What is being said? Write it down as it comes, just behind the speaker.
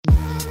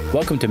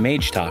Welcome to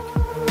Mage Talk.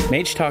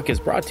 Mage Talk is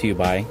brought to you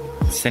by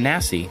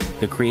Synasi,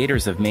 the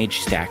creators of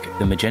MageStack,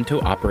 the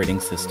Magento operating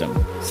system.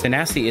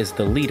 Synasi is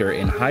the leader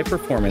in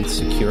high-performance,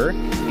 secure,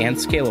 and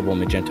scalable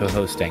Magento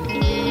hosting.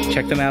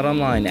 Check them out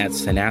online at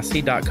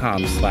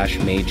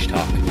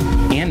synasi.com/magetalk.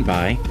 And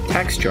by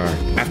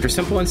TaxJar. After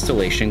simple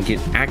installation, get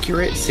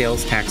accurate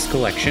sales tax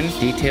collection,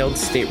 detailed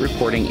state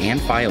reporting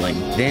and filing,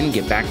 then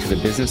get back to the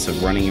business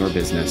of running your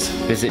business.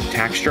 Visit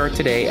TaxJar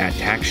today at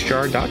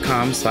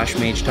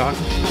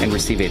taxjar.com/magetalk and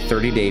receive a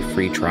 30-day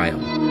free trial.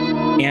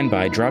 And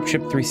by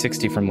Dropship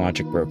 360 from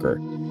Logic Broker.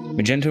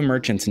 Magento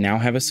merchants now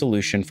have a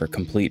solution for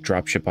complete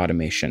dropship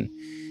automation.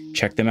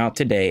 Check them out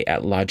today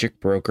at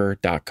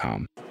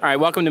logicbroker.com. All right,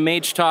 welcome to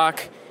Mage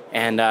Talk,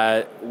 and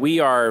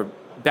we are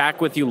back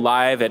with you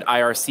live at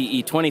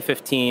IRCE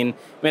 2015.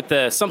 I'm at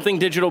the Something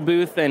Digital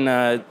booth,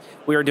 and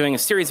we are doing a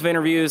series of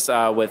interviews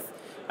with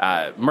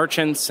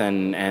merchants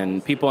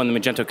and people in the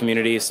Magento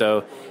community.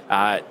 So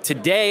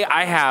today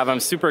I'm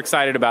super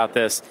excited about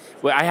this.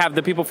 I have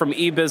the people from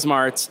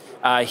eBizMarts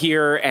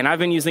here, and I've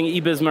been using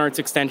eBizMarts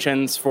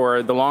extensions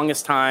for the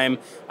longest time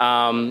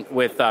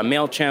with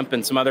MailChimp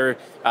and some other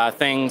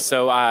things.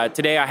 So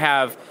today I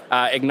have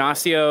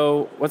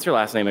Ignacio. What's your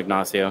last name,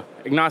 Ignacio?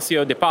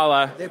 Ignacio De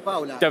Paula. De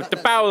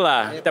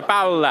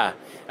Paula.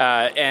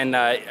 And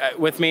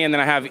with me, and then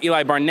I have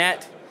Eli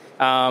Barnett.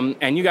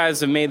 And you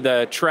guys have made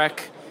the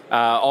trek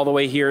all the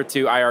way here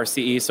to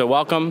IRCE. So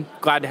welcome.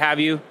 Glad to have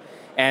you.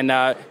 And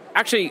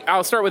actually,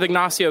 I'll start with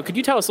Ignacio. Could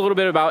you tell us a little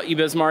bit about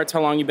eBizMarts,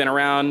 how long you've been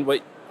around,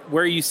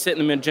 where you sit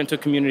in the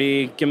Magento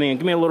community? Give me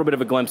a little bit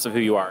of a glimpse of who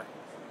you are.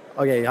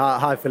 Okay.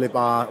 Hi, Philip.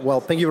 Well,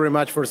 thank you very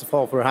much, first of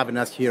all, for having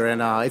us here.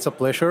 And it's a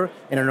pleasure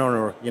and an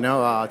honor,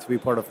 to be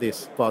part of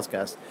this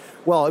podcast.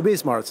 Well,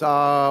 eBizMarts,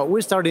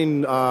 we're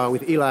starting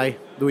with Eli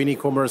doing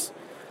e-commerce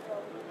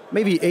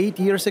maybe 8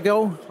 years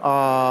ago.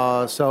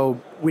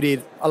 So we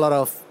did a lot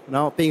of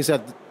things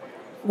that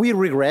we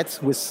regret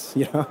with,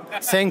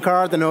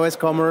 SendCard and OS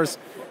Commerce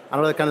and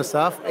all that kind of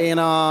stuff. And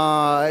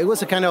it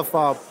was a kind of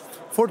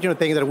fortunate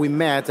thing that we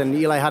met, and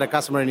Eli had a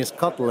customer in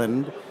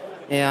Scotland,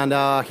 and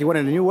he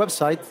wanted a new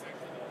website,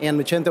 and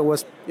Magento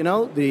was,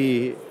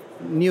 the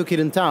new kid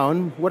in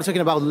town. We're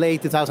talking about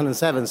late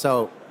 2007,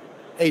 so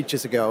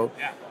ages ago.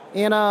 Yeah.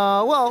 And,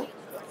 I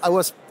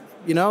was,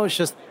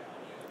 just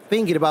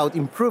thinking about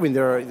improving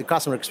the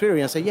customer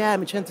experience. Say, yeah,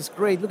 Magento is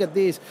great. Look at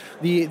this.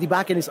 The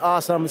backend is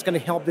awesome. It's going to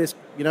help this,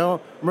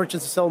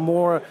 merchants to sell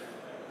more.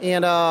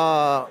 And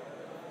I'll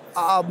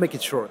make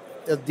it short.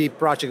 The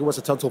project was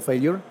a total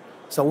failure.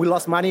 So we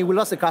lost money. We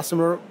lost the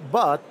customer.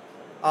 But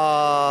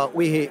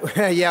we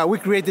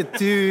created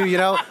two,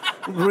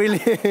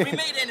 really. We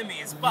made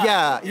enemies. But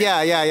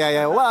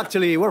Yeah. Well,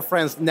 actually, we're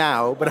friends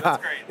now. But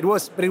it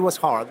was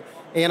hard.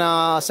 And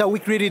so we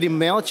created the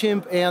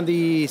MailChimp and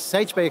the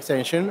SagePay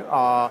extension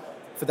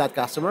for that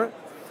customer.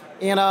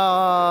 And,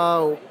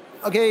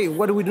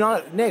 what do we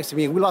do next? I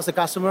mean, we lost the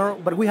customer,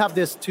 but we have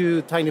these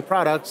two tiny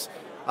products.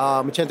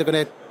 Magento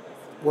Connect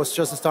was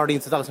just starting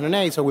in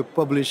 2008, so we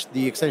published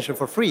the extension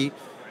for free.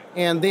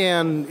 And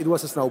then it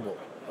was a snowball.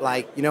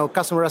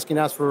 Customer asking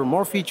us for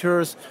more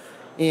features,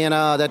 and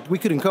that we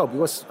couldn't cope. It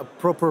was a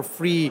proper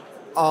free,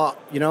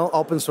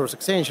 open source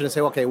extension, and say,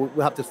 okay,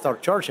 we have to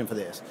start charging for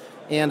this.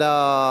 And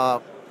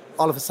all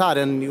of a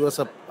sudden, it was,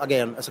 a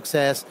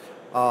success,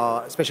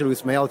 especially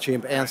with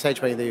MailChimp and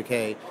SagePay in the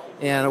UK.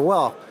 And,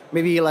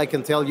 maybe I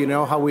can tell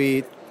how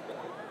we,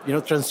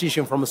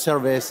 transition from a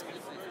service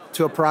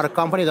to a product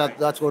company.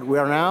 That's what we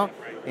are now.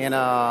 And,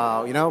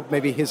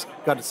 maybe he's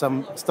got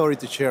some story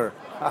to share.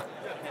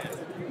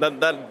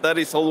 That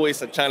is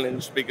always a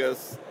challenge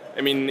because,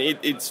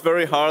 it's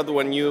very hard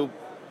when you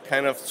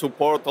kind of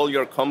support all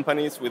your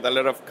companies with a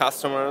lot of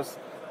customers,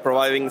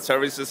 providing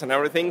services and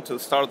everything, to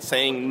start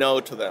saying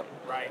no to them.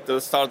 Right. To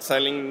start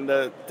telling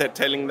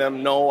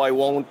them, no, I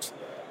won't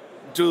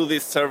do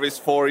this service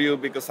for you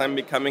because I'm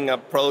becoming a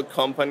product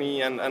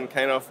company, and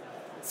kind of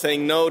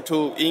saying no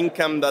to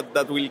income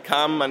that will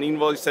come and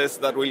invoices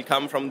that will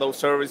come from those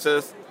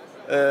services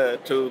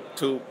to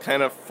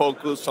kind of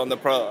focus on the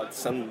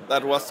products. And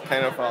that was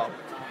kind of a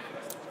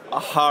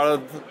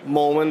hard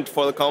moment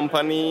for the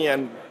company,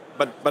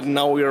 but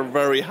now we are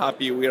very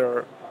happy. We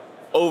are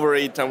over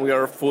it, and we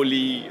are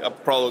fully a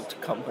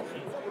product company.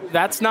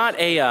 That's not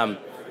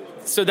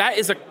so that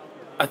is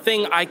a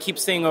thing I keep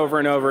seeing over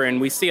and over,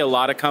 and we see a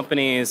lot of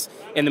companies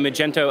in the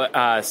Magento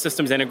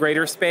systems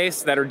integrator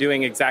space that are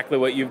doing exactly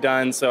what you've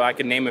done. So I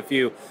can name a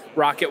few.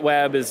 Rocket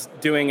Web is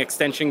doing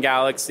Extension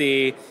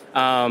Galaxy.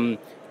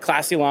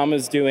 Classy Llama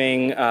is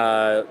doing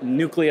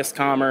Nucleus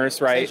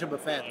Commerce, right? Extension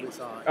Buffet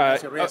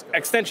with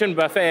Extension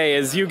Buffet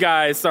is you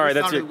guys. Sorry,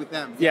 that's your, with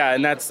them. Yeah,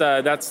 and that's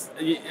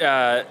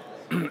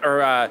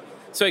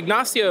so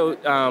Ignacio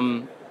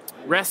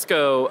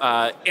Resco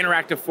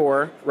Interactive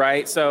 4,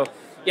 right? So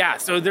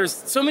there's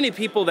so many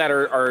people that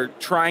are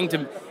trying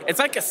to. It's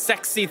like a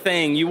sexy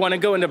thing. You want to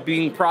go into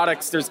being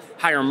products. There's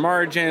higher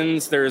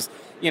margins. There's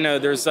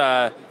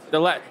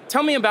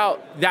Tell me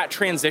about that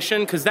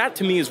transition, because that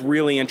to me is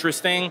really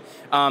interesting.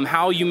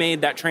 How you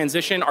made that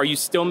transition? Are you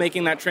still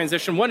making that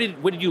transition? What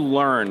did you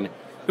learn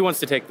Who wants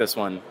to take this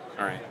one?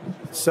 All right.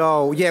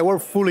 So yeah, we're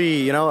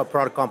fully, a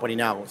product company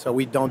now. So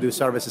we don't do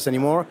services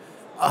anymore.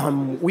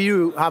 We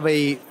have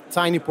a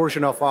tiny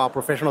portion of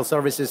professional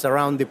services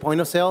around the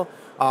point of sale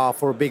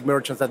for big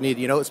merchants that need,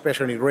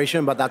 special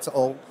integration, but that's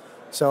all.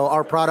 So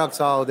our products,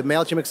 the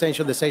MailChimp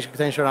extension, the Sage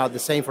extension are the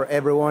same for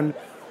everyone.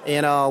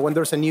 And when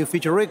there's a new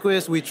feature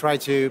request, we try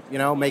to,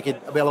 make it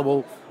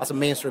available as a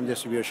mainstream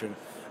distribution.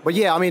 But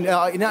yeah, I mean,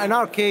 in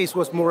our case, it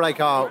was more like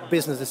a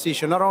business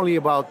decision, not only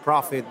about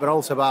profit, but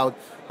also about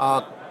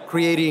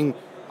creating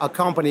a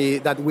company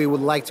that we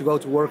would like to go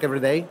to work every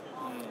day.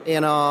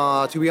 And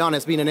to be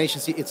honest, being an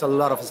agency, it's a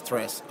lot of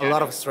stress,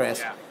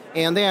 Yeah.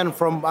 And then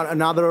from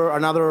another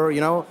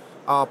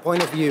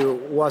point of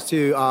view was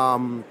to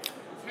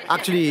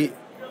actually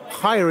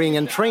hiring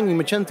and training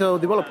Magento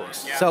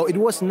developers. Yeah. So it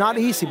was not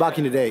easy back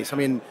in the days. I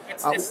mean,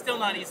 it's still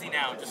not easy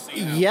now. Just so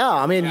you know. Yeah,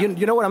 I mean,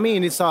 you know what I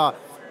mean. It's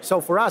so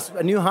for us,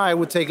 a new hire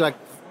would take like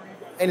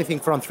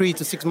anything from 3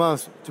 to 6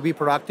 months to be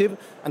productive,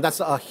 and that's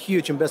a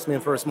huge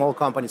investment for a small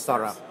company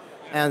startup.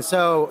 And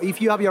so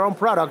if you have your own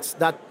products,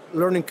 that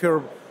learning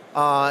curve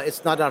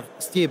it's not that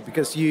steep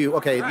because you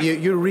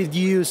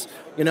reduce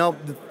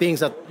the things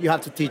that you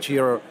have to teach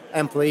your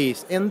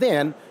employees. And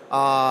then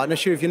not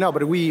sure if you know,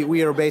 but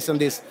we are based on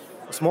this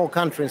small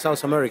country in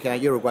South America,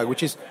 Uruguay,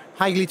 which is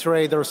highly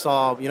literate. There's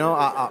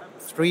a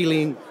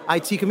thrilling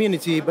IT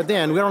community, but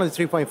then we're only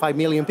 3.5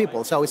 million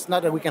people, so it's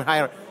not that we can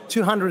hire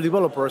 200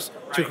 developers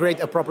to create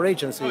a proper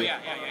agency.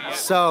 Yeah.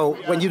 So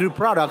when you do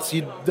products,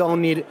 you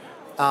don't need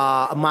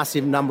a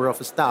massive number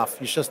of staff.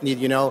 You just need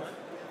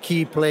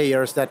key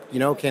players that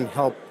can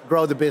help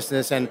grow the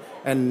business and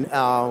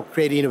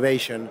create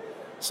innovation.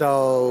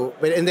 So,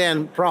 and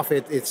then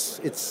profit, it's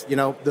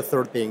the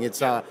third thing.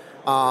 It's a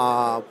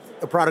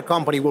product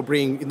company will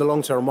bring in the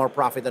long term more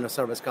profit than a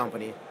service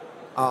company.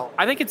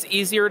 I think it's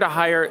easier to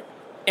hire,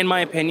 in my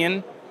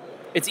opinion,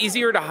 it's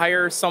easier to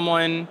hire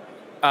someone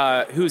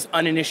who's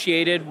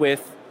uninitiated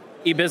with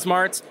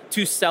eBizMarts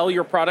to sell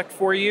your product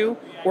for you,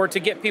 or to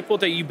get people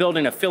to you build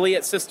an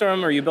affiliate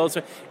system, or you build.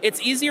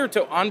 It's easier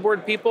to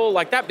onboard people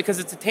like that because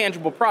it's a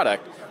tangible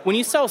product. When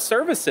you sell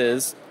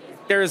services,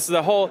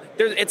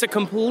 it's a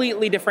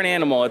completely different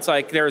animal. It's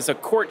like there's a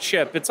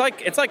courtship. It's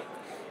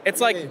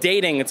like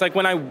dating. It's like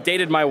when I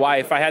dated my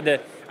wife, I had to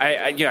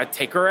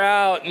take her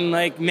out and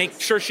like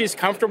make sure she's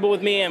comfortable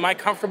with me. Am I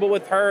comfortable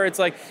with her? It's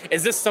like,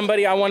 is this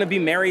somebody I want to be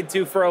married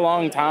to for a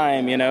long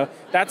time?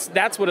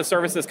 That's what a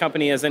services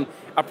company is. And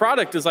a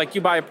product is like,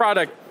 you buy a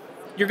product,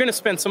 you're going to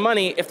spend some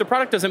money. If the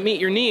product doesn't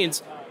meet your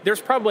needs, there's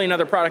probably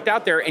another product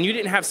out there, and you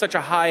didn't have such a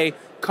high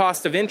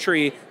cost of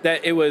entry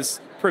that it was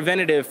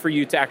preventative for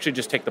you to actually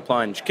just take the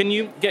plunge. Can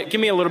you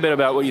give me a little bit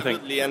about what you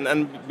think?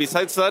 And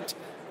besides that,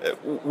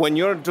 when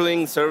you're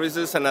doing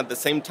services and at the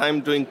same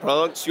time doing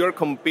products, you're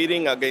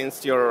competing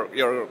against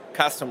your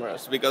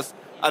customers, because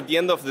at the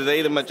end of the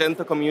day, the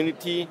Magento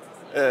community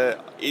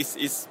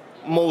is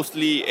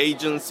mostly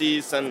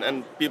agencies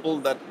and people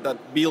that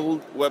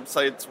build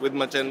websites with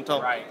Magento.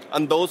 Right.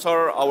 And those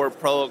are our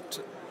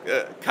product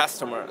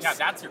customers. Yeah,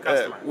 that's your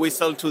customer. We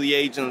sell to the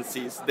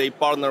agencies. They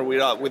partner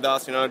with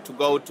us, to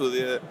go to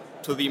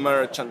the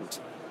merchant.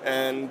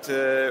 And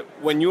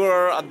when you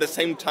are at the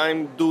same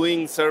time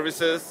doing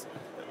services,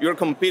 you're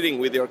competing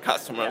with your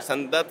customers,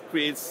 and that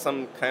creates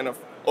some kind of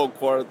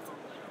awkward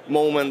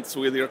moments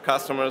with your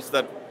customers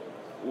that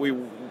we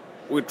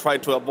try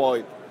to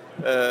avoid.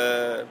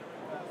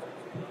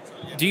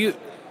 Do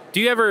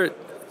you ever?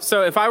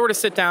 So if I were to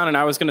sit down and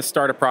I was going to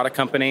start a product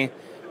company,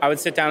 I would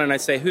sit down and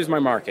I'd say, who's my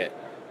market,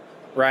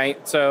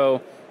 right?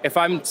 So if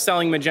I'm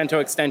selling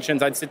Magento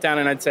extensions, I'd sit down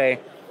and I'd say,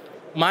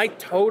 my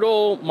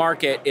total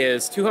market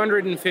is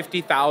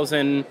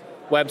 250,000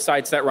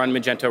 websites that run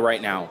Magento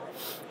right now.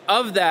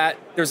 Of that,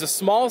 there's a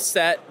small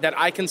set that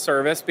I can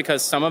service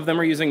because some of them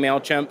are using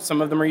MailChimp,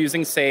 some of them are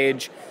using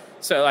Sage.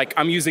 So like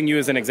I'm using you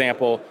as an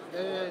example.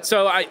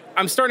 So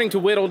I'm starting to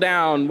whittle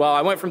down. Well,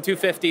 I went from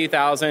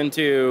 250,000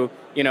 to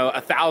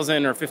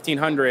 1,000 or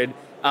 1,500.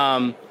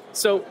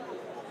 So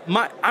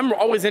I'm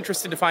always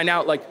interested to find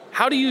out, like,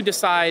 how do you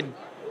decide,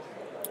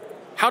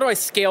 how do I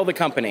scale the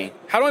company?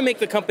 How do I make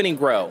the company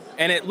grow?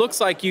 And it looks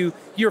like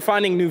you're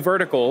finding new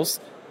verticals,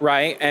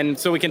 right? And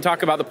so we can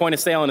talk about the point of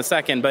sale in a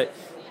second, but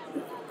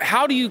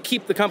how do you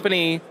keep the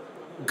company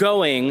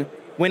going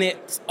when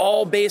it's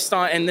all based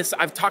on, and this,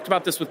 I've talked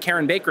about this with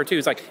Karen Baker too,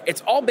 it's like,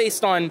 it's all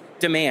based on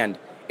demand.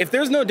 If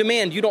there's no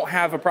demand, you don't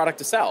have a product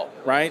to sell,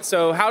 right?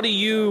 So how do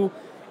you,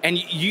 and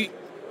you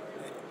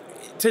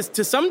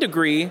to some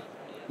degree,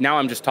 now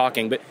I'm just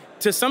talking, but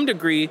to some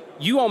degree,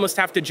 you almost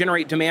have to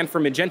generate demand for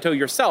Magento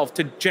yourself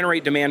to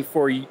generate demand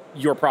for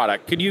your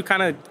product. Could you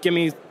kind of give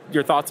me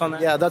your thoughts on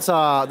that? Yeah, that's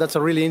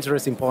a really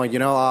interesting point.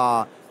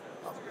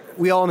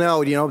 We all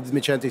know,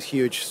 Magento is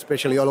huge,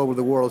 especially all over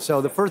the world.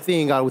 So the first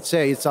thing I would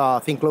say is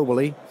think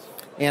globally.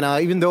 And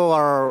even though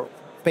our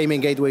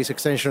payment gateways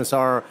extensions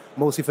are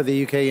mostly for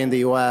the UK and the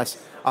US,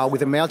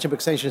 with the MailChimp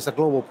extension, it's a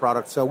global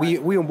product. So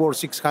we onboard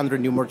 600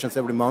 new merchants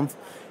every month.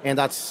 And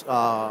that's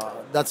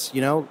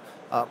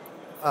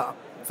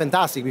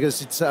fantastic,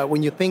 because it's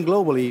when you think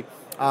globally,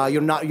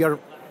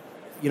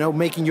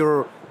 making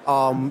your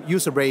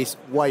user base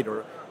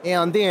wider.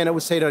 And then I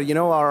would say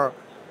that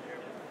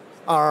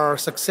our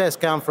success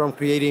comes from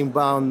creating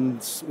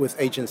bonds with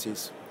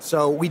agencies.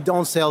 So we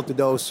don't sell to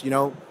those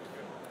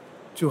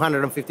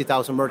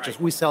 250,000 merchants.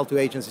 We sell to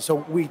agencies.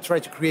 So we try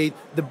to create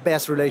the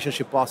best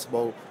relationship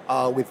possible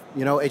with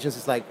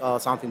agencies like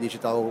Something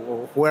Digital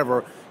or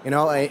whoever. In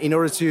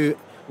order to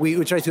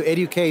we try to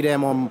educate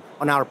them on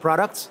our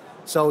products.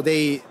 So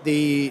they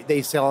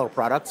sell our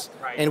products,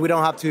 and we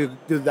don't have to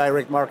do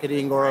direct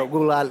marketing or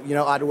Google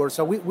AdWords.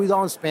 So we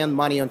don't spend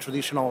money on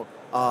traditional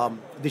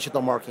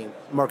digital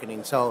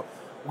marketing. So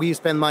we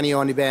spend money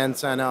on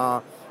events and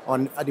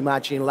on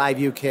Adimagine,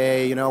 Live UK.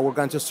 We're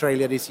going to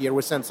Australia this year.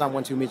 We sent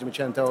someone to Meet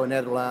Magento in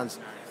Netherlands.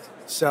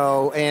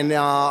 So, and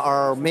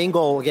our main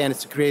goal again is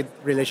to create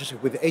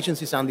relationship with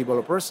agencies and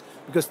developers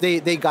because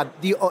they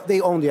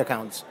own the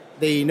accounts.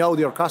 They know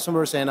their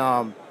customers,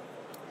 and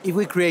if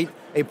we create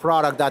a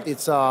product that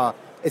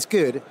it's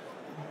good,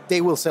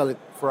 they will sell it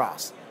for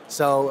us.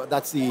 So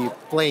that's the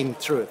plain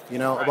truth,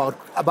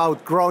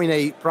 about growing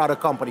a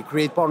product company,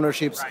 create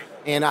partnerships,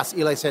 and as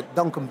Eli said,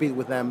 don't compete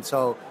with them.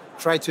 So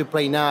try to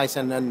play nice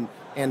and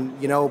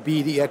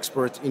be the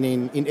expert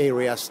in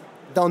areas.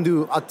 Don't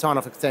do a ton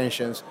of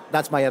extensions.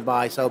 That's my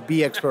advice. So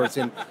be experts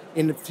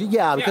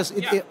because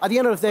at the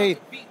end of the day,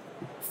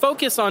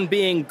 focus on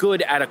being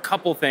good at a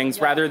couple things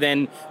rather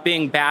than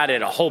being bad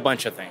at a whole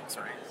bunch of things,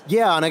 right?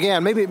 Yeah, and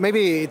again,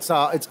 maybe it's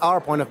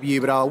our point of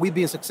view, but we've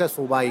been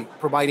successful by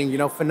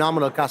providing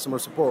phenomenal customer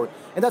support,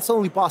 and that's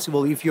only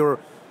possible if you're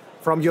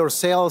from your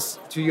sales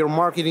to your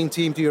marketing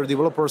team to your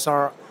developers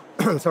are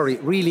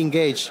really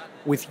engaged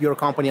with your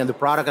company and the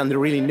product, and they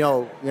really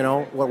know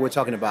what we're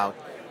talking about.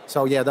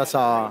 So yeah, that's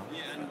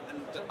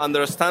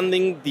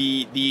understanding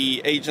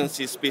the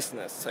agency's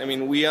business. I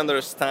mean, we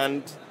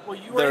understand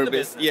their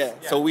business. Yeah,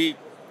 so we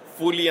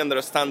fully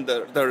understand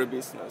their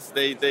business.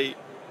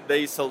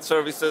 They sell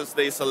services,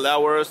 they sell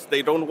hours,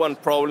 they don't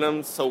want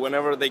problems. So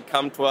whenever they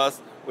come to us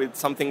with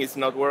something is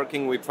not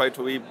working, we try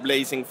to be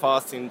blazing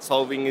fast in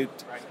solving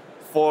it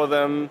for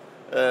them.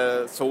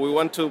 So we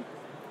want to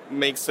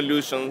make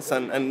solutions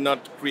and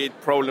not create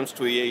problems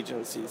to the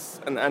agencies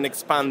and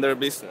expand their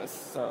business.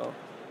 So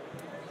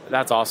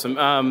that's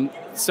awesome.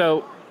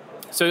 So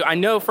I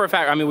know for a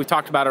fact, we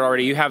talked about it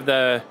already. You have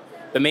the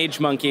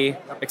MageMonkey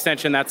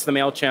extension, that's the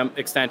MailChimp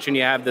extension.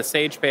 You have the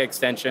SagePay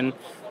extension.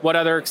 What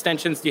other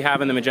extensions do you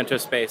have in the Magento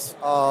space?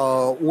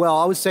 Well,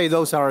 I would say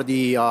those are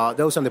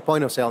those on the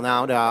point of sale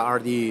now that are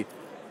the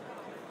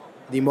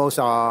most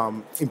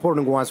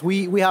important ones.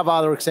 We have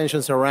other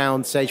extensions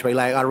around SagePay,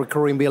 like a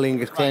recurring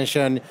billing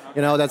extension.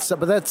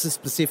 But that's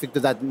specific to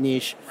that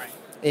niche.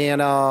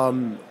 And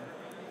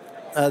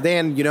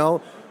then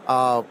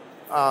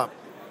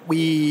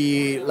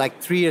we,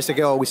 like 3 years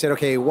ago, we said,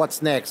 okay,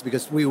 what's next?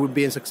 Because we were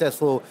being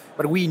successful,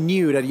 but we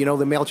knew that, the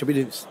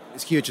MailChimp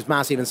is huge, it's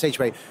massive, and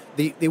SagePay,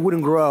 they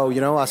wouldn't grow,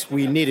 as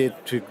we needed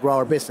to grow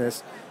our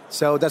business.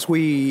 So that's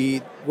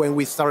when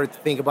we started to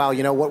think about,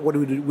 what do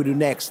we do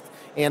next?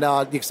 And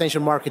the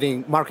extension market,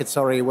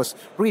 was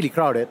really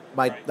crowded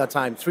by that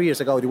time. 3 years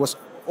ago, it was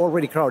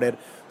already crowded.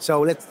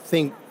 So let's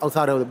think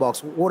outside of the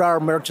box. What are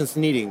merchants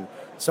needing?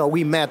 So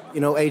we met,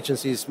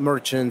 agencies,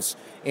 merchants,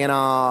 and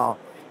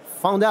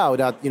found out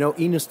that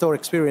in-store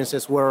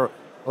experiences were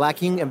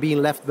lacking and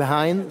being left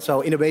behind.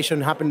 So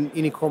innovation happened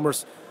in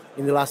e-commerce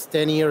in the last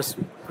 10 years,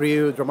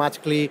 grew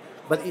dramatically.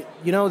 But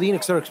the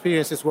in-store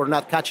experiences were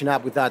not catching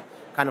up with that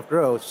kind of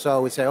growth.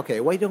 So we say,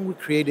 okay, why don't we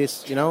create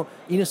this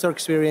in-store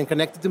experience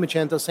connected to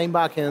Magento, same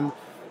backend,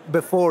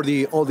 before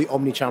all the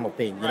omni-channel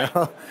thing,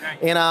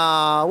 And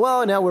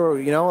now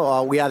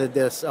we're we added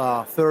this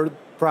third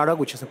product,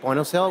 which is a point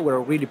of sale. We're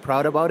really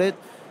proud about it.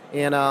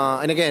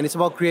 And again, it's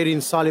about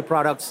creating solid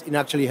products and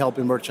actually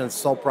helping merchants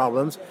solve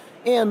problems.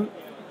 And,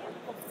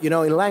 in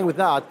line with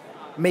that,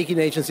 making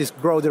agencies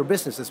grow their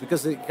businesses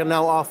because they can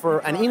now offer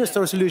an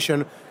in-store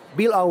solution,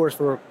 bill hours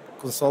for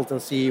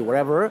consultancy,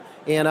 whatever,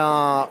 and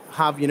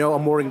have, a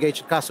more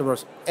engaged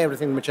customers,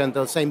 everything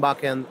Magento, same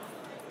backend,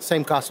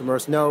 same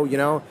customers,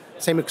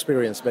 same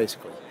experience,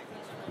 basically.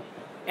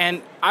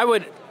 And I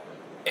would,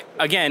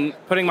 again,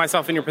 putting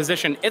myself in your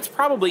position, it's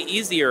probably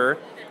easier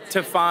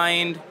to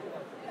find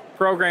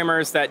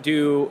programmers that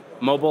do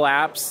mobile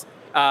apps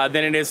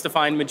than it is to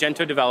find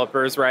Magento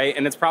developers, right?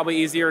 And it's probably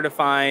easier to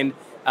find.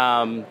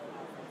 So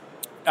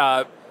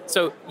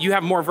you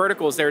have more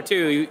verticals there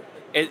too.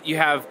 You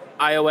have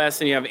iOS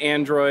and you have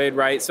Android,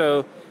 right?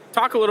 So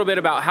talk a little bit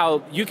about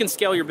how you can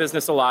scale your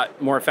business a lot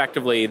more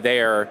effectively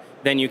there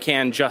than you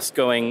can just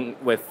going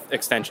with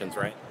extensions,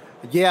 right?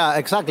 Yeah,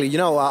 exactly.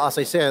 As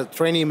I said,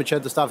 training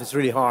Magento stuff is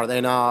really hard,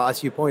 and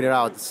as you pointed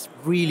out, it's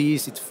really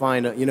easy to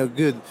find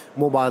good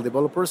mobile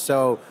developers.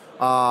 So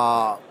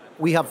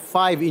we have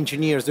 5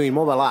 engineers doing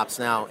mobile apps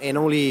now, and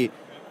only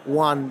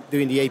 1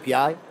 doing the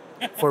API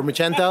for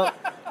Magento.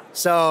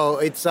 So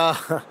it's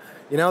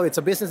it's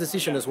a business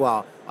decision as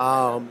well.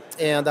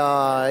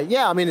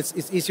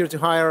 It's easier to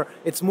hire.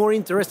 It's more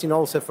interesting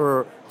also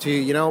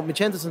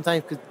Magento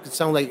sometimes could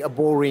sound like a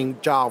boring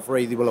job for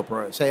a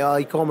developer. Say,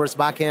 e-commerce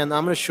backend,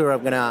 I'm not sure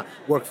I'm gonna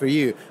work for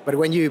you. But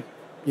when you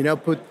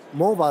put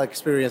mobile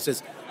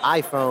experiences,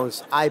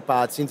 iPhones,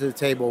 iPads into the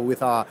table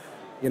with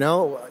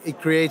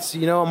it creates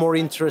a more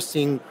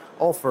interesting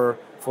offer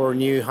for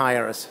new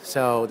hires.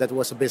 So that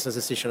was a business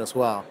decision as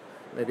well.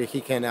 Maybe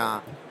he can.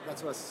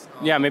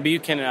 Maybe you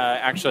can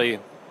actually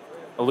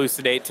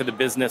elucidate to the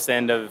business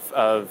end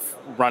of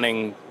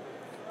running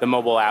the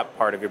mobile app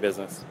part of your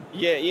business.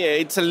 Yeah,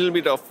 it's a little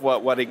bit of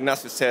what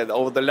Ignacio said.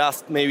 Over the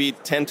last maybe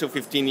 10 to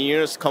 15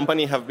 years,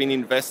 companies have been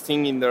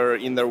investing in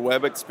their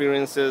web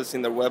experiences,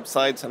 in their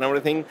websites and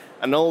everything,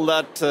 and all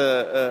that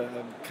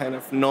kind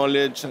of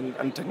knowledge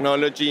and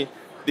technology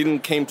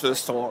didn't came to the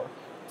store.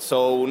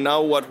 So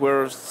now what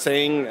we're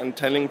saying and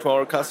telling to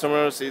our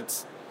customers,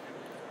 it's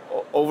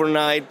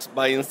overnight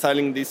by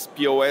installing this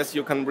POS,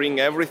 you can bring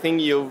everything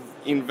you've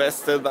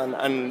invested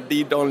and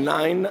did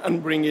online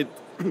and bring it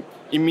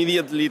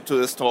immediately to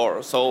the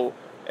store. So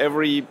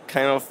every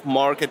kind of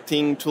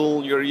marketing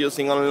tool you're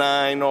using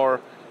online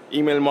or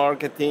email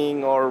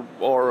marketing or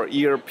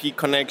ERP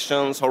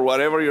connections or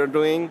whatever you're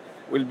doing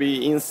will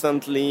be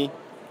instantly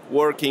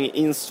working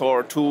in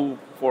store too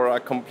for a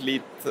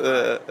complete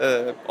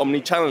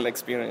omni-channel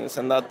experience.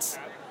 And that's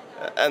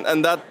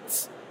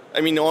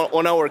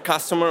on our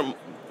customer,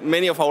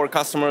 many of our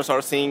customers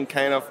are seeing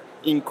kind of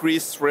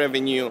increased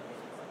revenue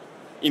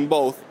in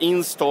both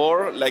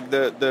in-store, like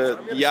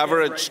the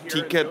average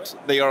ticket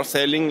they are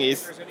selling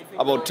is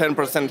about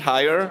 10%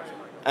 higher,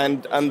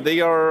 and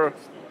they are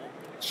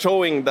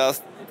showing us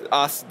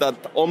that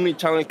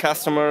omni-channel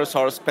customers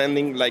are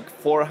spending like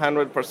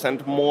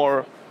 400%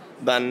 more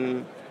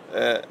than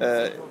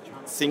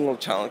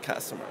single-channel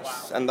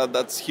customers, and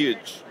that's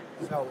huge.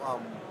 So,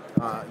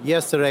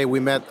 yesterday we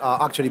met,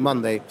 actually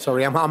Monday,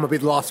 sorry, I'm a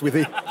bit lost with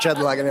the jet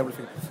lag and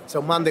everything.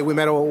 So Monday we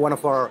met one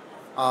of our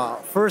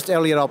first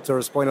early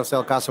adopters, point of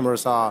sale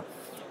customers.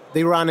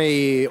 They run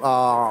a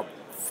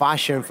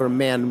fashion for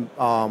men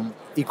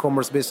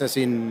e-commerce business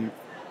in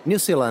New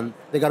Zealand.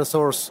 They got a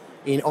source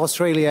in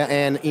Australia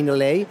and in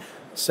LA.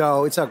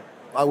 So it's a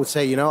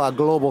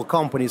global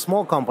company,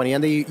 small company,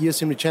 and they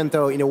use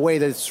Magento in a way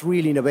that's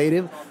really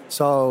innovative.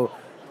 So,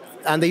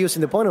 and they're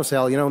using the point of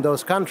sale, in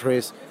those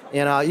countries.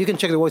 And you can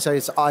check the website,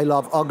 it's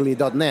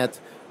iloveugly.net.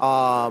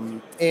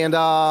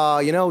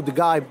 The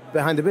guy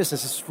behind the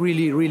business is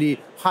really, really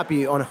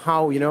happy on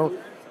how,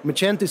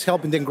 Magento is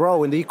helping them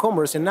grow in the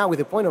e-commerce. And now with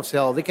the point of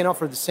sale, they can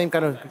offer the same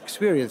kind of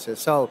experiences.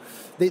 So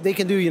they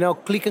can do,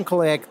 click and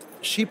collect,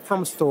 ship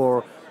from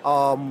store,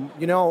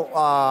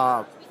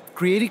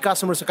 creating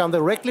customers account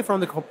directly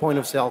from the point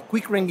of sale,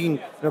 quick ringing,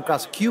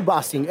 queue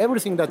busting,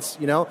 everything that's,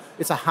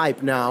 it's a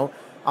hype now.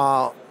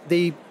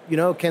 They,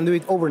 can do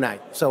it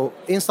overnight. So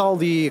install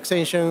the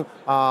extension,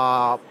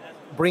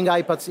 bring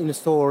iPads in the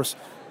stores,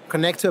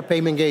 connect to a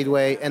payment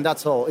gateway, and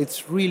that's all.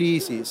 It's really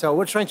easy. So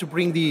we're trying to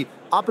bring the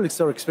Apple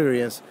Store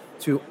experience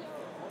to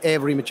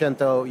every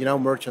Magento,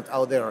 merchant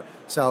out there.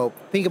 So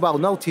think about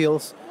no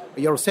tills.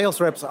 Your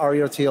sales reps are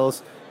your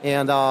tills.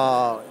 And,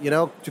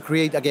 to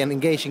create, again,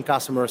 engaging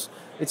customers.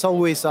 It's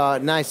always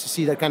nice to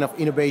see that kind of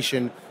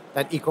innovation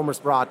that e-commerce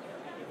brought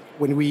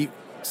when we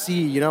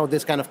see,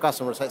 this kind of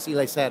customers. As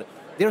Eli said,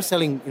 they're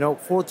selling,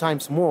 4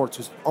 times more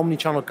to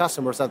omni-channel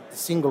customers than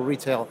single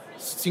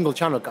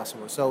channel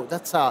customers. So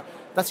that's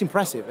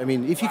impressive. I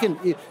mean, if you can,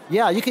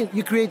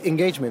 you create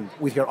engagement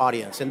with your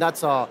audience, and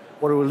that's what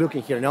we're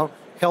looking here.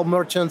 Help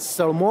merchants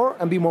sell more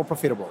and be more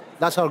profitable.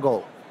 That's our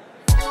goal.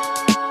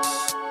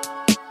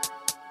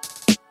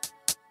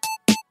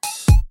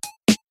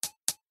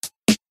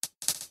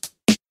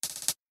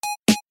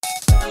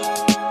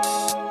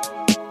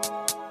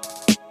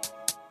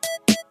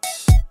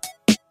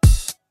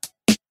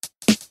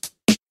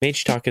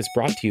 Mage Talk is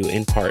brought to you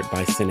in part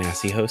by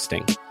Synasi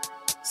Hosting.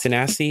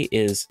 Synasi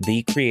is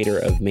the creator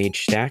of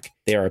MageStack.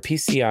 They are a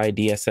PCI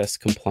DSS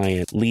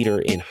compliant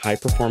leader in high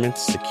performance,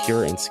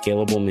 secure, and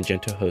scalable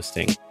Magento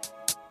hosting.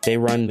 They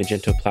run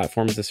Magento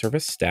Platform as a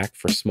Service stack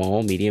for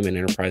small, medium, and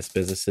enterprise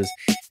businesses,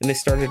 and they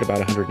start at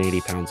about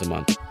 £180 a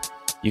month.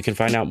 You can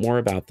find out more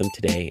about them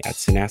today at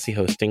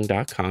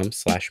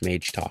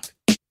synasihosting.com/MageTalk.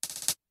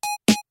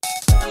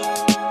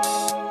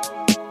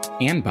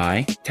 And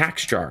by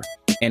TaxJar,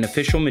 an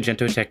official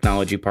Magento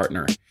technology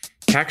partner.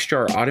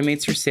 TaxJar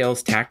automates your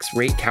sales tax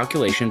rate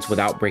calculations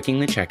without breaking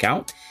the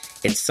checkout.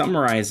 It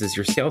summarizes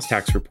your sales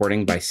tax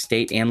reporting by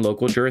state and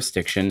local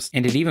jurisdictions,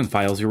 and it even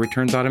files your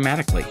returns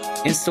automatically.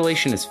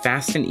 Installation is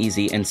fast and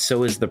easy, and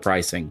so is the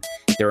pricing.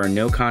 There are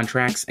no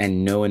contracts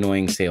and no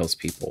annoying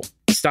salespeople.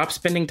 Stop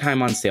spending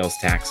time on sales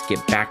tax.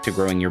 Get back to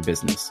growing your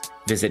business.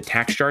 Visit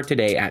TaxJar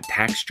today at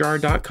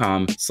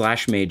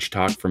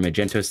taxjar.com/MageTalk for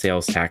Magento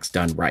sales tax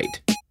done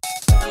right.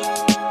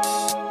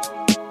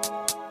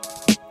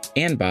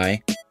 And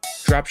by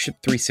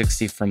Dropship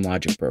 360 from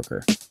Logic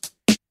Broker.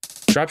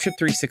 Dropship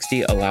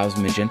 360 allows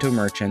Magento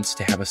merchants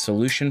to have a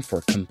solution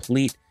for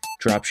complete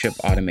dropship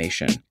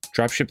automation.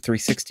 Dropship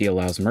 360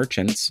 allows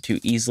merchants to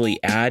easily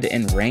add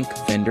and rank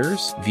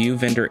vendors, view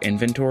vendor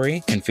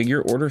inventory,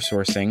 configure order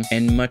sourcing,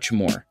 and much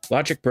more.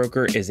 Logic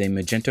Broker is a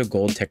Magento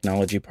Gold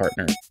technology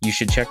partner. You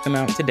should check them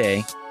out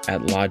today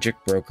at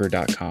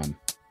logicbroker.com.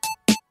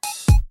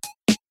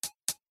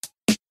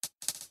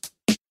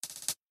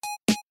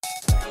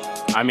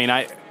 I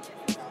mean,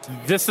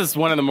 this is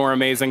one of the more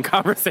amazing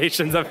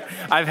conversations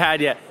I've had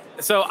yet.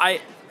 So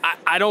I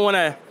don't want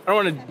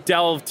to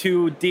delve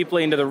too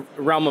deeply into the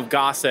realm of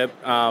gossip.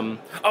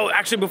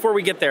 Actually, before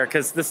we get there,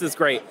 because this is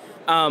great.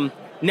 Now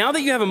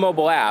that you have a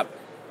mobile app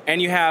and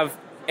you have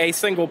a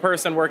single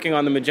person working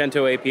on the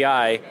Magento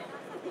API,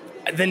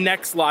 the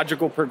next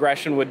logical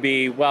progression would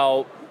be,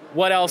 well,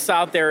 what else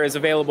out there is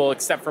available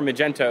except for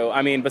Magento?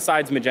 I mean,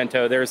 besides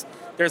Magento,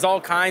 there's all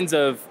kinds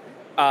of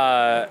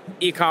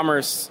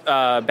e-commerce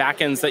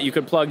backends that you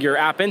could plug your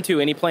app into.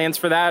 Any plans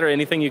for that, or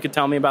anything you could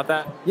tell me about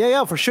that?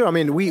 Yeah, for sure. I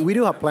mean, we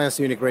do have plans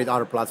to integrate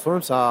other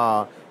platforms,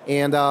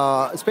 and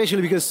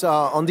especially because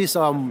on this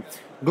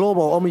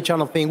global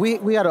omnichannel thing,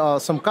 we had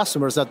some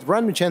customers that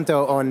run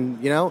Magento on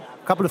a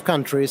couple of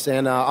countries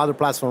and other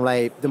platforms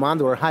like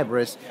Demandware or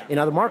Hybris in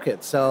other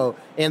markets. So,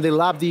 and they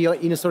love the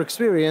in-store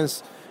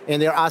experience, and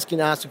they're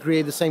asking us to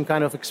create the same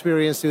kind of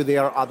experience to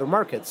their other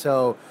markets.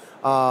 So.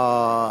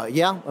 I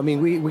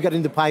mean, we got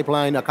in the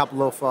pipeline a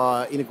couple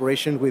of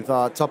integrations with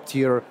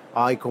top-tier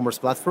e-commerce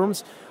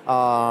platforms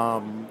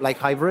like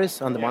Hybris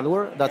and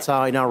Demandware. That's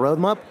in our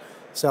roadmap.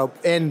 So,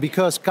 and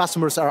because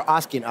customers are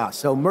asking us,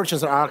 so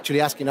merchants are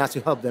actually asking us to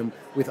help them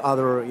with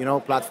other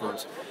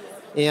platforms,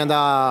 and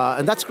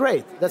that's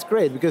great. That's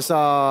great because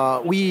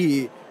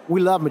we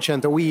love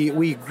Magento.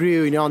 We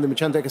grew on the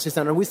Magento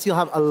ecosystem, and we still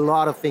have a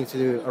lot of things to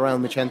do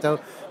around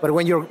Magento. But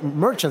when your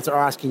merchants are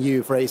asking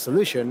you for a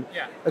solution,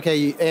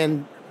 okay,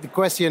 and the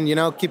question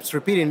keeps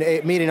repeating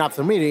meeting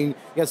after meeting, you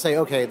gotta say,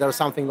 okay, there's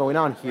something going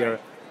on here,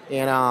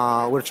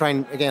 and we're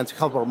trying again to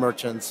help our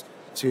merchants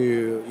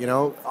to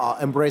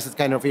embrace this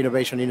kind of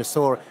innovation in the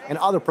store, and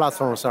other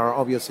platforms are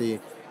obviously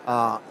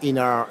in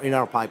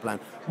our pipeline.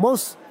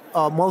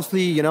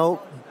 Mostly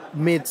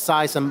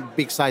mid-size and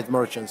big-size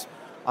merchants.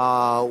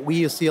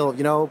 We still,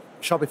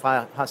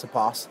 Shopify has a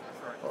POS,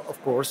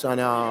 of course, and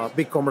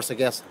BigCommerce, I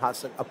guess,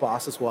 has a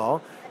POS as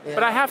well.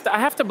 But I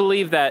have to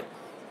believe that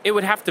it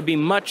would have to be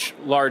much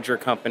larger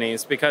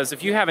companies, because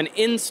if you have an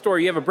in-store,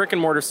 you have a brick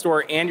and mortar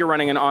store, and you're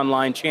running an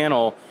online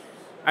channel,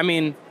 I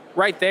mean,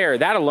 right there,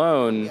 that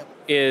alone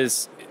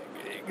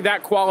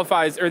that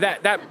qualifies, or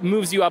that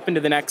moves you up into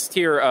the next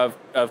tier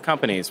of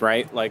companies,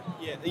 right? Like,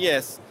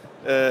 yes,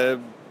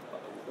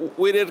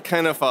 we did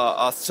kind of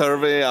a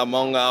survey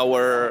among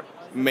our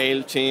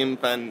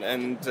MailChimp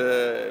and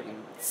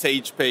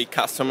SagePay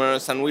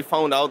customers, and we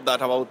found out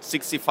that about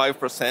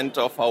 65%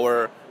 of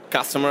our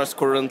customers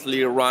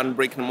currently run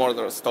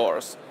brick-and-mortar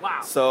stores.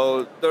 Wow.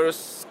 So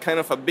there's kind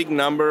of a big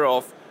number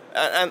of,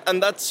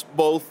 and that's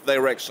both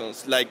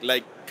directions,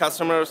 like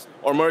customers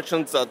or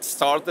merchants that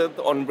started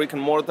on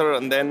brick-and-mortar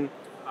and then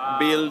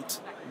built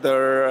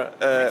their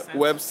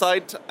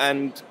website,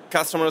 and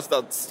customers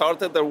that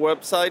started their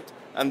website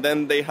and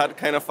then they had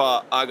kind of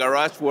a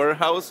garage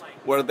warehouse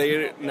where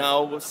they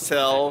now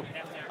sell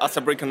as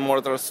a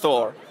brick-and-mortar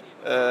store.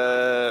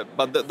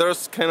 But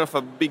there's kind of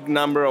a big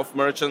number of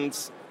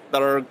merchants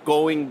that are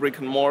going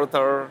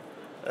brick-and-mortar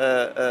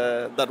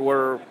that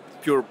were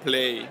pure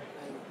play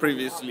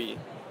previously.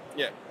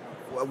 Yeah.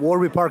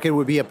 Warby Parker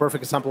would be a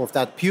perfect example of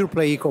that. Pure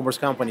play e-commerce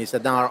companies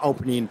that now are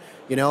opening,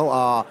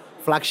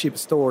 flagship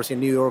stores in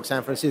New York,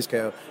 San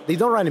Francisco. They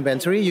don't run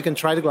inventory. You can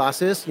try the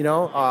glasses,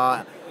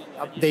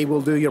 they will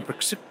do your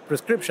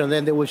prescription,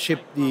 then they will ship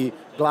the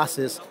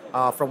glasses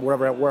from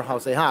wherever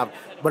warehouse they have.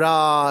 But,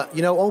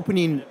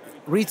 opening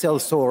retail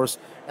stores,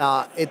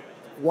 it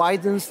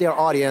widens their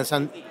audience,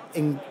 and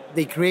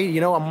they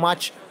create, a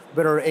much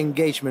better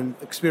engagement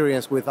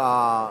experience with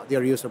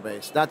their user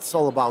base. That's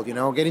all about,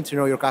 getting to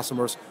know your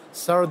customers,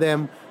 serve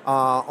them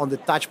on the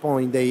touch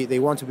point they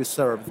want to be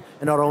served,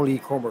 and not only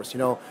e-commerce.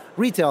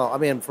 Retail, I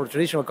mean, for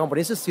traditional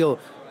companies, is still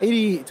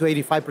 80 to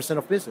 85%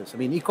 of business. I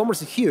mean,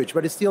 e-commerce is huge,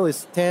 but it still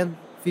is 10,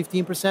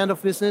 15%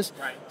 of business.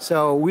 Right.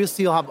 So we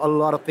still have a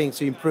lot of things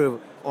to improve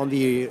on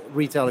the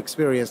retail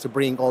experience to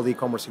bring all the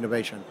e-commerce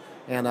innovation.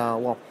 And,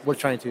 we're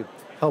trying to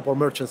help our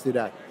merchants do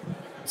that.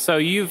 So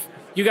you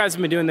guys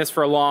have been doing this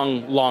for a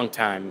long, long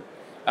time.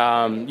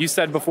 You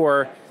said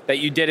before that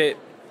you did it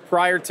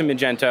prior to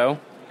Magento,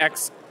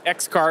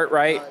 Xcart,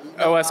 right?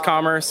 OS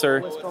Commerce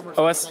or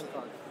OS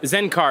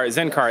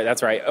Zencart,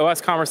 that's right. OS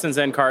Commerce and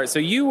Zencart. So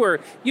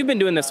you've been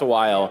doing this a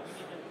while.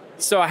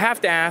 So I have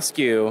to ask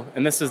you,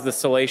 and this is the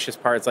salacious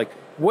part, it's like,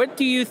 what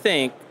do you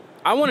think?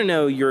 I want to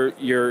know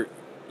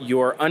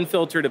your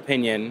unfiltered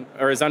opinion,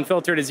 or as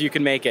unfiltered as you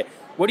can make it.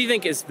 What do you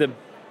think is the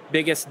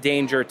biggest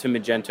danger to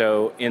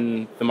Magento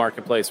in the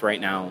marketplace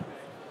right now?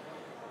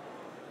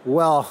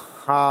 Well,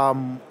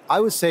 I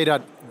would say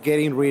that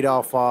getting rid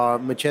of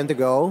Magento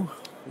Go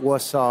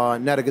was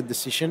not a good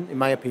decision, in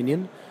my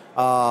opinion.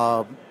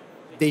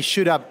 They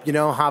should have,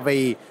 have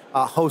a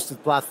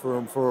hosted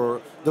platform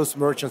for those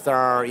merchants that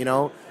are,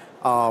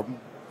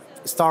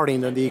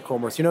 starting on the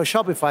e-commerce.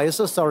 Shopify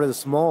also started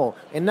small,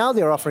 and now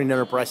they're offering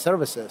enterprise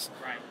services.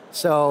 Right.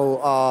 So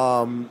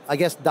I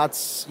guess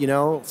that's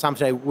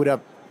something I would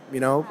have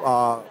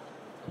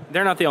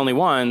They're not the only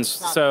ones.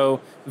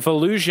 So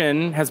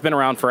Volusion has been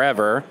around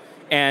forever,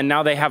 and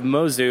now they have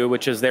Mozu,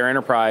 which is their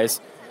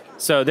enterprise.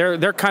 So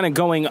they're kind of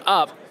going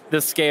up the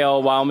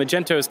scale, while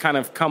Magento has kind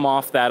of come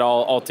off that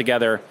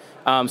altogether.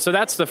 So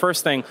that's the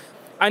first thing.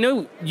 I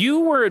know you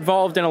were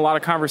involved in a lot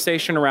of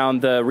conversation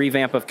around the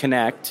revamp of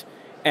Connect,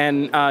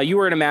 and you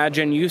were at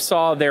Imagine. You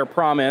saw their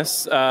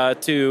promise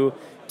to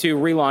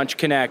relaunch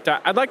Connect.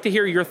 I'd like to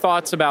hear your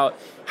thoughts about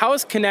how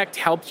has Connect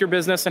helped your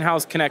business and how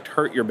has Connect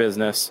hurt your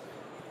business?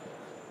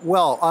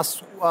 Well,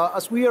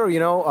 as we are, we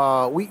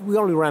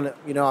only ran,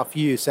 a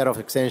few set of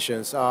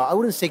extensions. I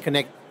wouldn't say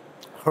Connect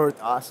hurt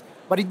us,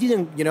 but it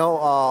didn't,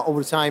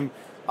 over time,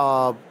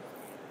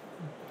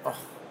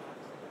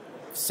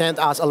 send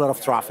us a lot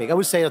of traffic. I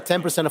would say that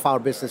 10% of our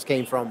business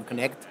came from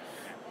Connect,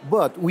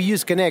 but we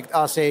use Connect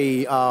as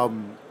a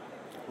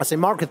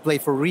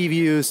marketplace for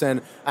reviews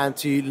and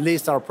to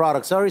list our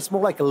products. So it's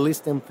more like a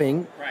listing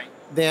thing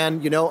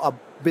than a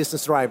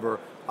business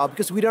driver.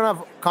 Because we don't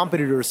have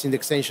competitors in the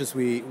extensions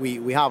we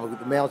have. With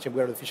the MailChimp,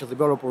 we are the official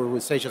developer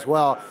with Sage as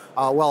well.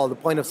 The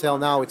point of sale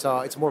now,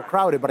 it's more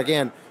crowded, but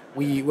again,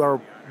 we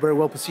are very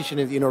well positioned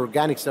in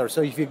organic search.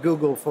 So if you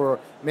Google for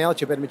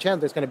MailChimp and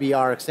Magento, it's going to be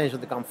our extension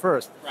to come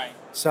first. Right.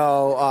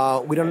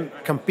 So we don't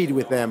compete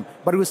with them.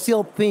 But we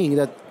still think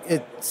that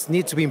it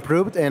needs to be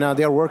improved, and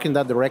they are working in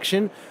that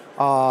direction,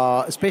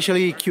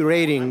 especially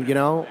curating,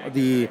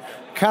 the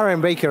Karen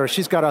Baker,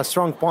 she's got a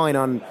strong point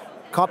on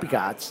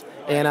copycats.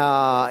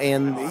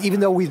 And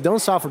even though we don't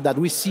suffer that,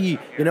 we see,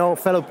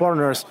 fellow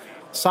partners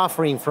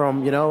suffering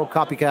from,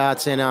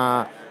 copycats and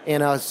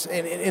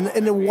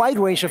a wide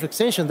range of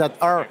extensions that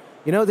are,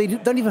 they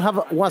don't even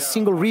have one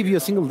single review, a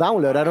single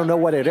download. I don't know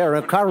what it is.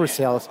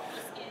 Carousels,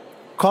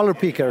 color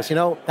pickers,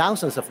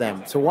 thousands of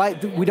them. So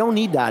we don't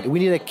need that. We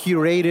need a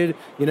curated,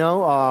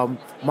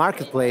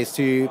 marketplace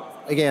to,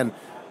 again,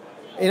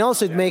 and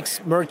also it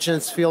makes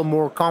merchants feel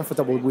more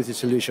comfortable with the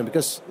solution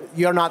because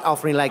you're not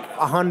offering like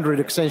 100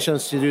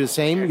 extensions to do the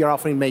same. You're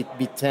offering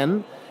maybe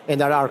 10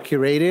 and that are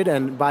curated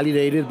and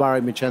validated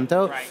by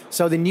Magento. Right.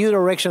 So the new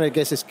direction, I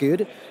guess, is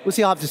good. We'll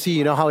still have to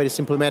see, how it is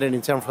implemented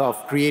in terms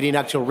of creating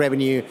actual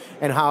revenue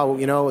and how,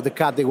 the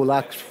cut they will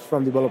ask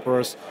from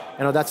developers.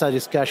 That's a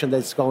discussion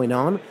that's going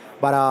on.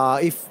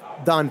 But if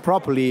done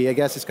properly, I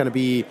guess it's going to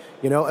be,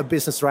 a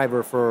business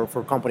driver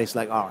for companies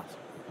like ours.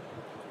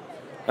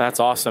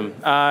 That's awesome.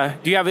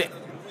 Do you have it?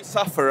 We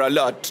suffer a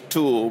lot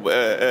too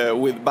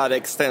with bad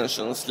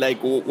extensions. Like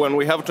when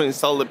we have to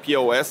install the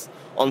POS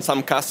on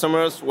some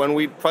customers, when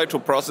we try to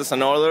process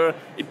an order,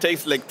 it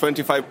takes like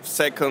 25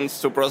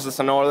 seconds to process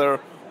an order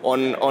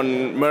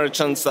on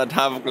merchants that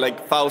have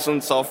like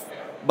thousands of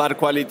bad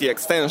quality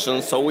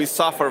extensions. So we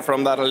suffer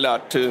from that a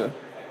lot too.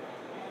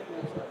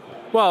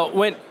 Well,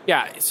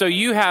 so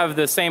you have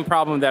the same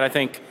problem that I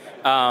think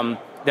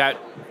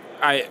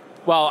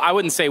I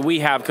wouldn't say we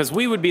have, because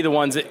we would be the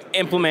ones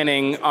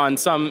implementing on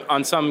some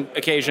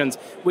occasions.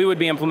 We would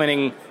be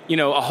implementing,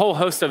 a whole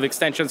host of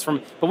extensions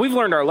but we've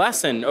learned our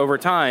lesson over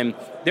time.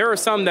 There are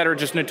some that are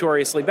just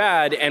notoriously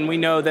bad, and we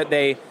know that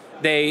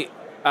they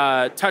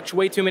touch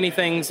way too many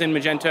things in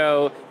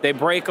Magento. They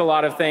break a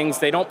lot of things.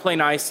 They don't play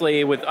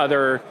nicely with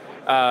other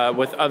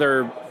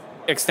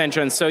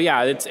extensions. So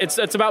yeah,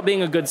 it's about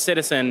being a good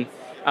citizen,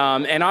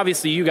 and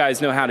obviously you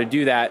guys know how to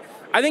do that.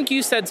 I think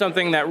you said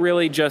something that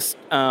really just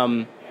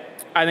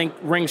I think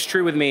rings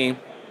true with me,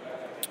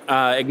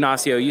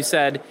 Ignacio. You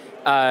said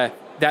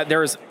that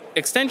there's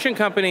extension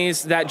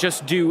companies that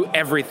just do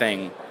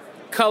everything.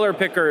 Color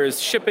pickers,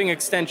 shipping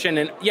extension,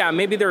 and yeah,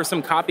 maybe there are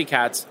some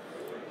copycats.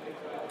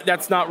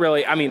 That's not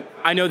really,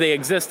 I know they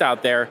exist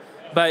out there,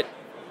 but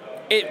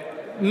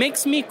it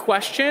makes me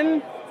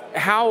question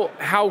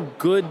how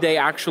good they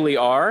actually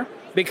are,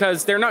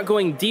 because they're not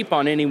going deep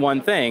on any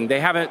one thing. They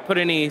haven't put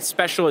any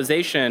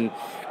specialization.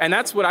 And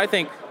that's what I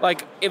think,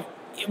 like,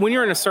 when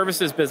you're in a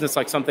services business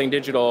like Something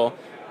Digital,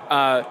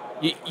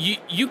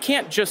 you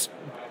can't just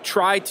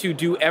try to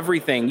do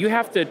everything. You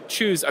have to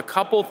choose a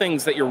couple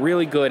things that you're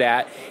really good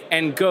at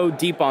and go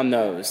deep on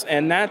those.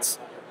 And that's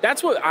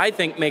what I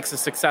think makes a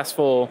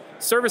successful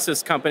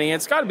services company.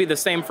 It's got to be the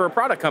same for a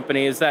product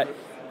company, is that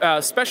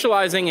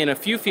specializing in a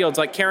few fields,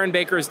 like Karen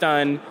Baker's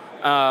done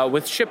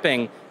with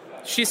shipping.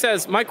 She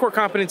says, my core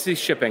competency is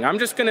shipping. I'm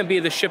just going to be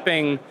the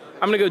shipping.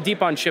 I'm going to go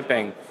deep on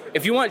shipping.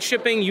 If you want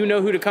shipping, you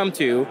know who to come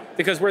to,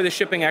 because we're the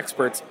shipping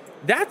experts.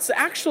 That's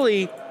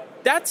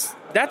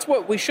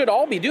what we should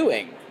all be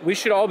doing. We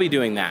should all be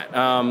doing that.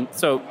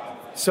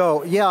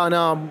 So yeah,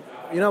 and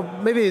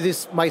maybe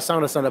this might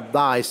sound as an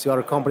advice to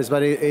other companies,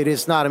 but it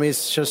is not.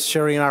 It's just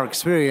sharing our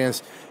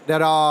experience.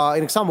 That,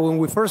 an example, when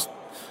we first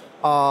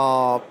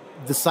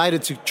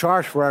decided to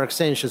charge for our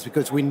extensions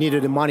because we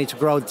needed the money to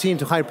grow the team,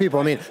 to hire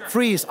people.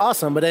 Free is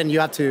awesome, but then you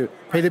have to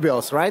pay the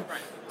bills, right?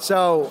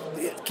 So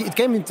it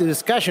came into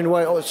discussion,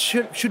 well,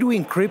 should we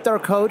encrypt our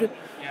code?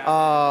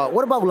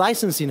 What about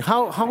licensing?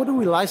 How do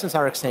we license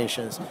our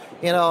extensions?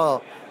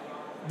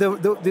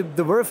 the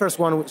very first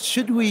one,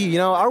 should we,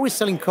 are we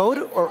selling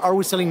code or are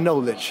we selling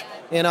knowledge?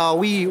 And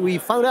we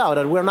found out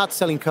that we're not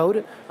selling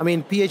code. I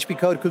mean, PHP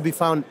code could be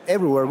found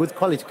everywhere with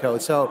quality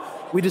code. So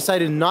we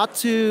decided not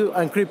to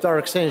encrypt our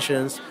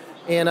extensions.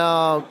 And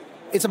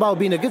it's about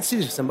being a good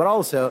citizen, but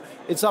also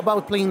it's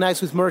about playing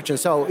nice with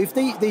merchants. So if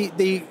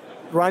they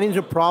run into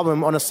a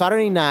problem on a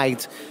Saturday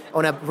night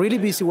on a really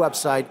busy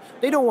website,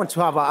 they don't want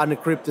to have an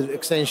encrypted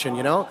extension,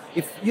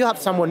 If you have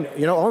someone,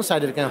 on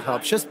site that can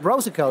help, just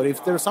browse the code.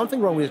 If there's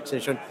something wrong with the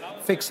extension,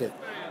 fix it,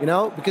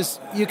 because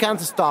you can't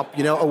stop, a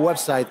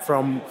website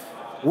from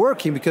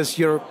working because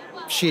your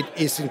shit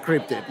is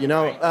encrypted,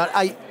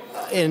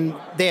 and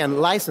then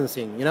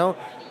licensing,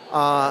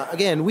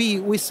 again,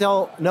 we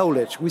sell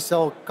knowledge, we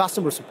sell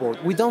customer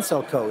support, we don't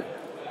sell code,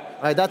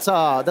 right? That's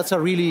a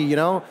really,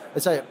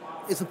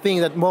 it's a thing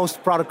that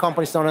most product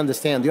companies don't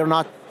understand. You're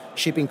not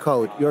shipping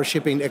code, you're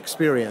shipping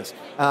experience,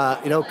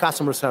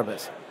 customer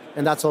service,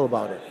 and that's all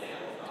about it.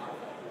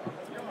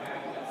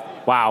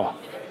 Wow.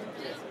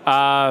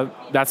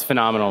 That's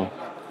phenomenal.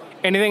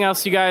 Anything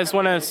else you guys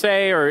want to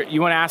say, or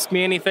you want to ask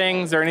me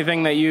anything? Is there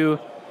anything that you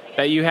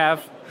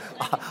have?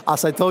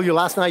 As I told you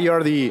last night,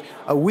 you're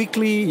a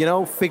weekly,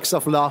 fix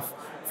of love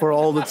for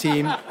all the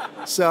team.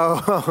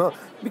 So,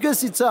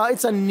 because it's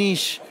a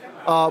niche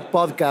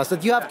podcast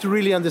that you have to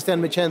really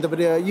understand Magento, but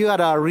you got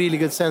a really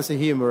good sense of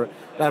humor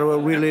that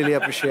we really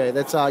appreciate.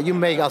 That's you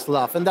make us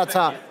laugh, and that's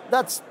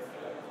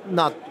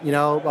not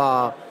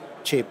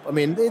cheap. I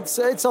mean,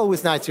 it's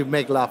always nice to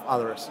make laugh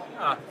others.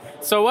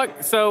 So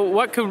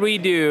what could we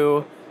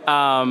do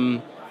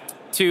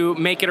to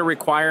make it a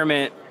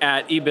requirement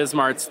at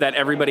eBizMarts that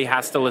everybody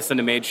has to listen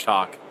to Mage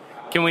Talk?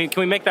 Can we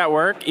make that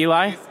work,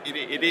 Eli?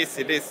 It is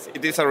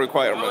a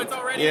requirement. Oh, it's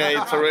already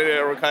it's already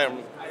a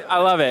requirement. I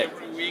love it.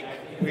 Every week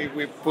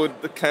we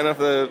put the kind of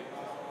the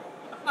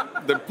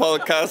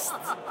podcast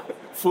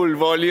full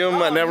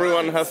volume, and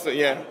everyone has to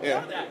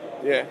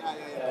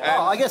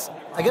Oh, I guess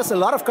a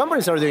lot of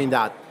companies are doing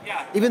that.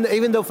 Yeah.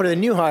 Even though for the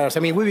new hires, I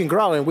mean, we've been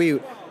growing.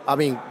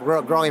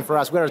 Growing for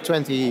us, we're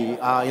 20.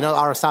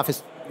 Our staff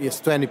is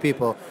 20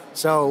 people.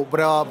 So,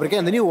 but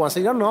again, the new ones,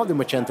 they don't know the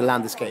Magento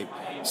landscape.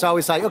 So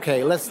it's like,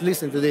 okay, let's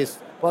listen to this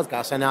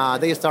podcast, and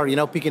they start,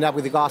 picking up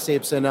with the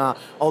gossips and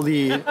all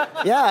the,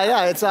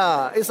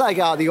 it's like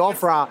the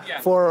Opera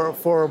for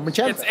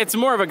Magento. It's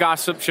more of a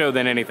gossip show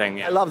than anything.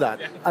 Yeah. I love that.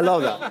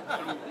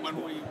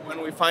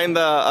 When we find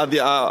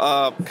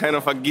a kind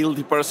of a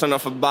guilty person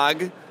of a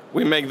bug,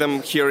 we make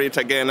them hear it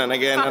again and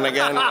again and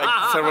again,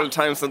 like several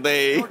times a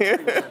day.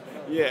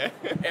 Yeah.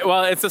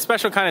 Well, it's a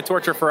special kind of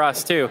torture for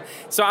us too.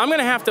 So I'm going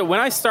to have to,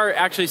 when I start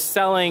actually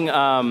selling,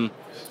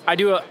 I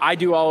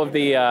do all of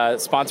the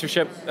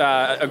sponsorship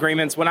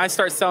agreements. When I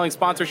start selling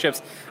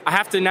sponsorships, I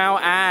have to now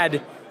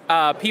add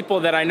people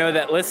that I know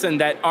that listen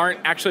that aren't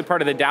actually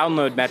part of the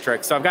download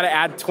metric. So I've got to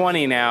add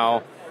 20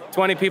 now.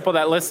 20 people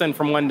that listen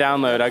from one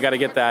download. I got to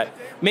get that.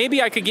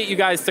 Maybe I could get you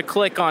guys to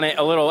click on it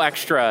a little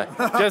extra.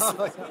 Just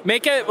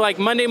make it like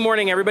Monday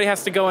morning, everybody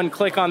has to go and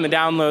click on the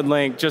download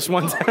link just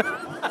one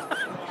time.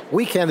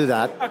 We can do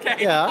that.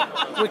 Okay.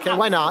 Yeah, we can.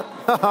 Why not?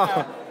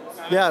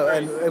 Yeah,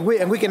 and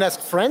we can ask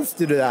friends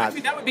to do that.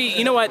 Actually, that would be,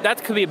 you know what,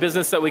 that could be a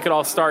business that we could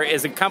all start,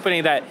 is a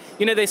company that,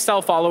 they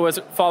sell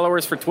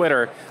followers for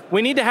Twitter.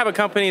 We need to have a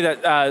company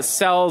that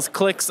sells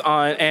clicks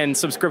on and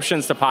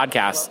subscriptions to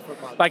podcasts.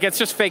 Like, it's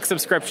just fake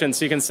subscriptions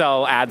so you can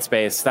sell ad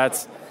space.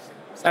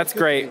 That's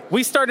great.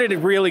 We started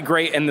really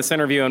great in this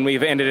interview, and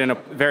we've ended in a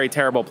very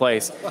terrible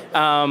place.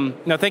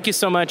 No, thank you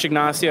so much,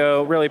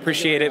 Ignacio. Really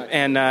appreciate it.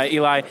 And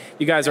Eli,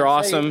 you guys are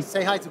awesome.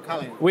 Say hi to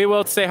Kalen. We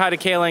will say hi to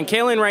Kalen.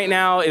 Kalen right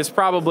now is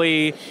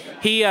probably,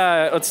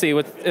 let's see,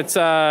 it's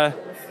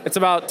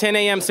about 10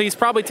 a.m., so he's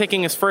probably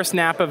taking his first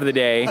nap of the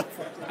day.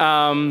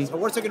 So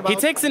we're talking about he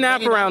takes a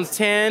nap around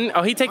 10.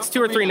 Oh, he takes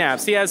 2 or 3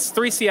 naps. He has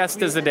 3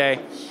 siestas a day.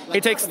 He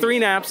takes 3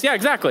 naps. Yeah,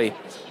 exactly.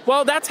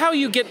 Well, that's how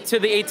you get to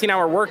the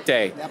 18-hour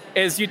workday,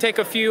 is you take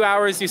a few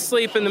hours, you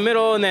sleep in the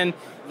middle, and then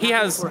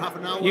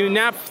you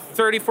nap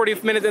 30, 40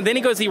 minutes, and then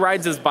he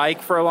rides his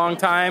bike for a long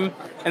time,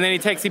 and then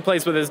he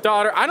plays with his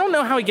daughter. I don't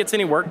know how he gets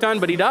any work done,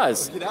 but he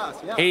does. He does,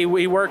 yeah. He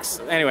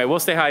works. Anyway, we'll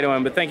say hi to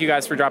him, but thank you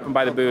guys for dropping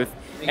by the booth.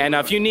 And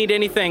if you need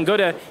anything, go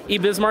to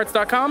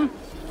ebizmarts.com.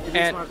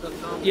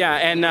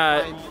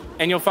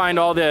 And you'll find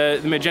all the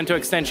Magento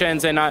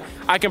extensions. And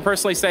I can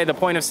personally say the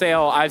point of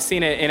sale, I've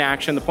seen it in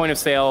action. The point of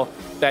sale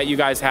that you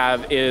guys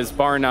have is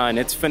bar none.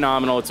 It's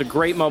phenomenal. It's a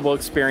great mobile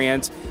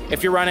experience.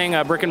 If you're running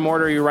a brick and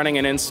mortar, you're running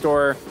an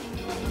in-store,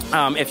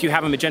 if you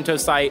have a Magento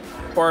site,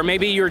 or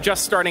maybe you're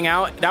just starting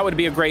out, that would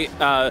be a great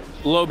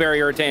low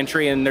barrier to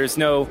entry, and there's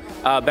no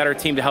better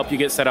team to help you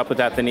get set up with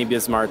that than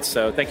eBizMarts.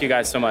 So thank you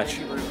guys so much.